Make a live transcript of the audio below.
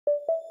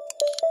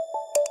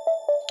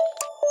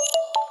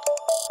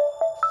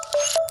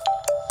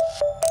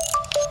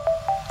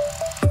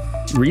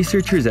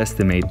Researchers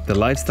estimate that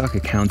livestock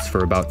accounts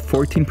for about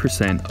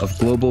 14% of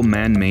global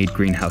man-made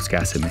greenhouse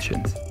gas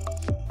emissions.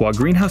 While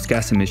greenhouse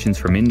gas emissions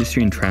from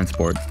industry and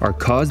transport are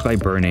caused by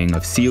burning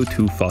of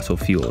CO2 fossil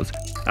fuels,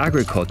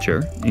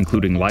 agriculture,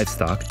 including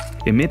livestock,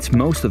 emits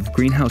most of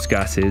greenhouse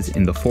gases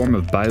in the form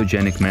of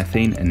biogenic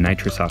methane and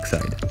nitrous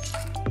oxide.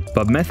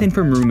 But methane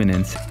from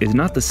ruminants is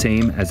not the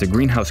same as the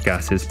greenhouse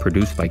gases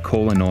produced by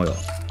coal and oil.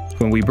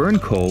 When we burn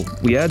coal,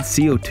 we add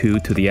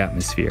CO2 to the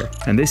atmosphere,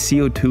 and this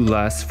CO2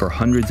 lasts for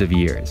hundreds of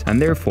years,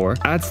 and therefore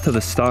adds to the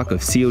stock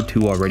of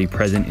CO2 already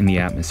present in the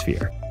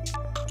atmosphere.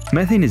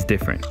 Methane is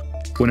different.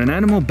 When an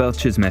animal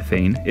belches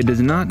methane, it does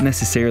not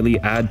necessarily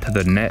add to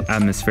the net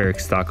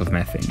atmospheric stock of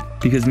methane,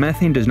 because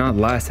methane does not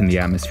last in the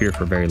atmosphere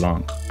for very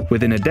long.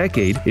 Within a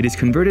decade, it is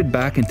converted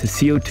back into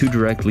CO2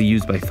 directly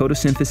used by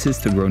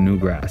photosynthesis to grow new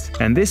grass,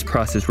 and this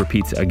process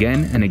repeats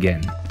again and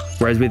again.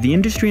 Whereas with the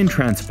industry and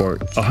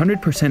transport,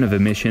 100% of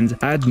emissions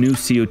add new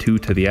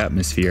CO2 to the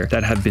atmosphere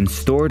that have been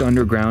stored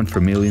underground for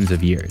millions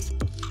of years.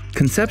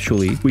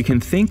 Conceptually, we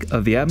can think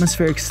of the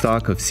atmospheric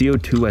stock of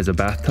CO2 as a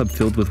bathtub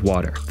filled with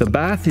water. The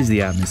bath is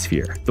the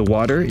atmosphere. The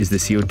water is the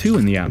CO2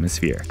 in the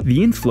atmosphere.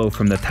 The inflow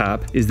from the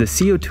tap is the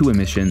CO2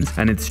 emissions,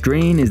 and its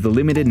drain is the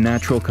limited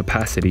natural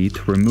capacity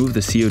to remove the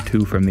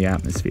CO2 from the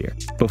atmosphere.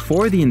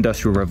 Before the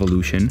Industrial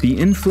Revolution, the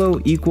inflow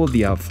equaled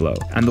the outflow,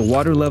 and the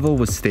water level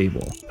was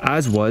stable,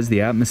 as was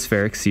the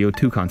atmospheric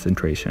CO2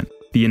 concentration.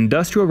 The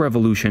Industrial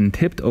Revolution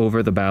tipped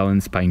over the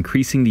balance by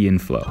increasing the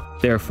inflow,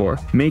 therefore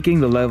making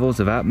the levels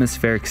of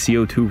atmospheric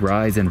CO2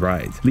 rise and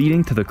rise,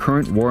 leading to the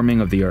current warming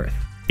of the Earth.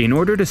 In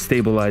order to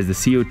stabilize the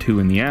CO2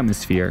 in the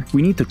atmosphere,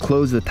 we need to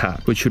close the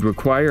tap, which should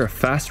require a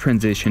fast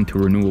transition to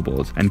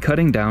renewables and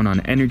cutting down on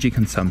energy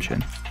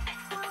consumption.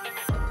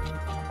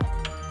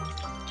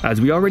 As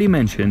we already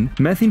mentioned,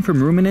 methane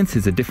from ruminants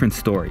is a different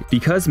story.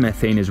 Because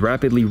methane is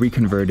rapidly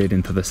reconverted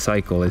into the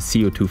cycle as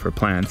CO2 for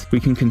plants, we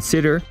can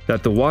consider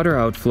that the water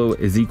outflow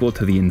is equal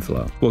to the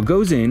inflow. What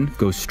goes in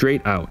goes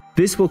straight out.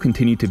 This will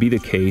continue to be the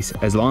case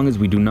as long as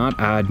we do not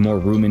add more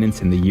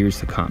ruminants in the years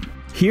to come.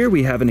 Here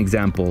we have an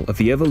example of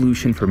the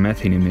evolution for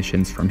methane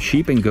emissions from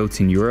sheep and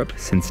goats in Europe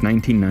since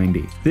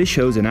 1990. This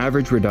shows an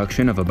average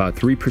reduction of about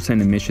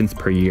 3% emissions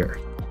per year.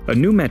 A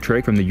new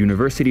metric from the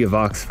University of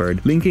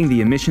Oxford linking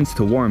the emissions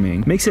to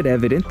warming makes it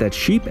evident that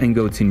sheep and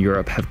goats in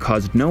Europe have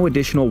caused no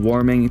additional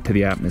warming to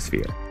the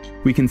atmosphere.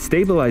 We can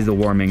stabilize the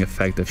warming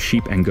effect of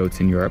sheep and goats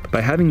in Europe by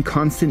having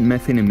constant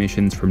methane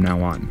emissions from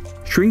now on.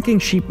 Shrinking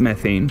sheep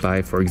methane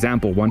by, for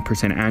example,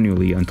 1%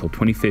 annually until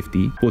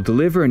 2050 will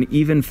deliver an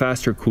even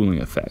faster cooling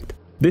effect.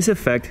 This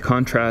effect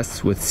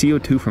contrasts with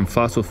CO2 from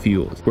fossil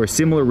fuels, where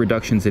similar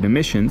reductions in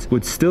emissions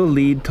would still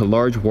lead to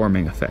large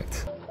warming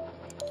effects.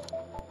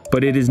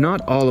 But it is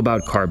not all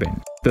about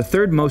carbon. The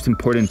third most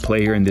important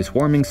player in this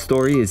warming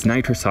story is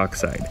nitrous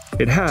oxide.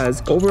 It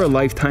has over a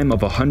lifetime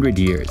of 100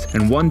 years,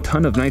 and 1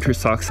 ton of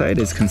nitrous oxide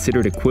is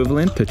considered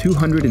equivalent to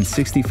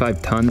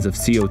 265 tons of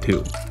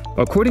CO2.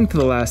 According to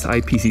the last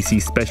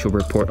IPCC special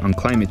report on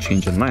climate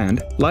change and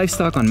land,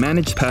 livestock on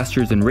managed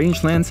pastures and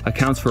rangelands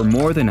accounts for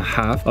more than a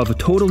half of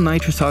total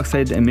nitrous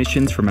oxide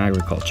emissions from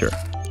agriculture.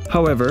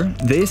 However,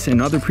 this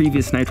and other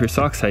previous nitrous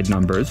oxide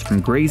numbers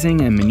from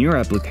grazing and manure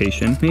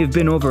application may have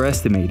been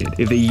overestimated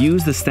if they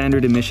use the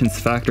standard emissions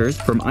factors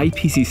from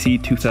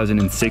IPCC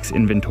 2006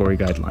 inventory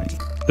guidelines.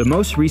 The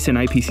most recent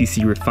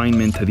IPCC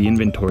refinement to the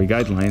inventory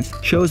guidelines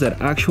shows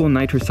that actual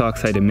nitrous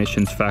oxide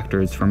emissions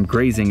factors from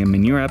grazing and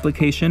manure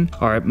application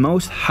are at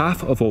most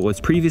half of what was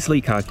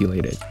previously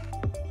calculated.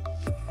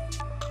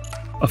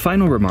 A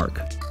final remark.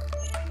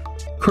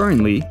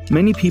 Currently,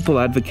 many people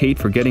advocate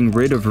for getting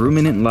rid of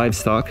ruminant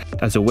livestock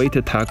as a way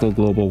to tackle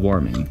global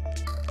warming.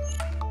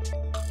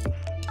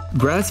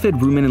 Grass-fed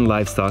ruminant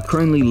livestock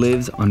currently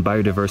lives on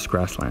biodiverse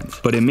grasslands,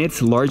 but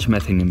emits large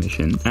methane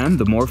emissions, and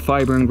the more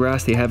fiber and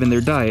grass they have in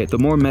their diet, the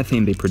more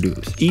methane they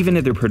produce, even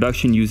if their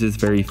production uses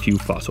very few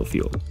fossil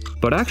fuels.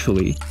 But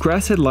actually,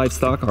 grass-fed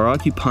livestock are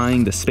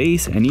occupying the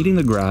space and eating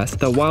the grass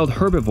that wild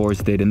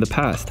herbivores did in the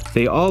past.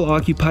 They all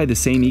occupy the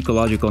same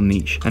ecological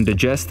niche and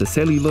digest the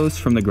cellulose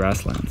from the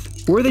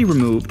grasslands. Were they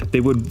removed,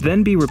 they would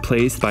then be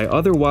replaced by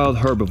other wild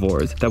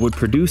herbivores that would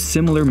produce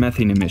similar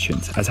methane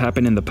emissions, as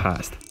happened in the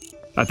past.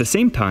 At the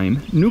same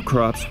time, new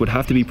crops would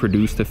have to be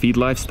produced to feed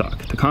livestock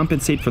to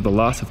compensate for the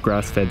loss of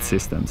grass-fed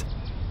systems.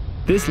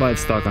 This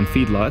livestock on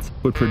feedlots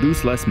would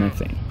produce less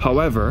methane.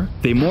 However,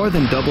 they more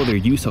than double their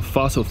use of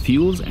fossil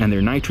fuels and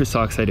their nitrous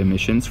oxide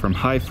emissions from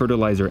high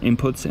fertilizer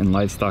inputs and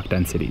livestock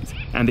densities.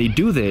 And they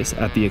do this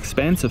at the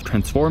expense of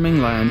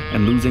transforming land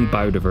and losing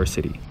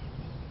biodiversity.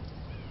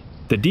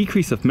 The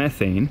decrease of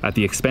methane at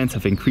the expense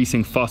of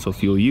increasing fossil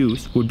fuel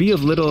use would be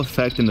of little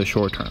effect in the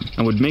short term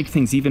and would make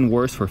things even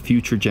worse for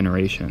future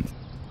generations.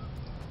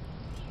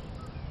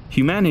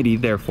 Humanity,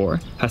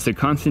 therefore, has to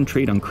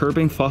concentrate on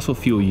curbing fossil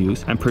fuel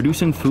use and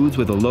producing foods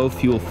with a low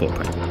fuel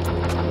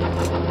footprint.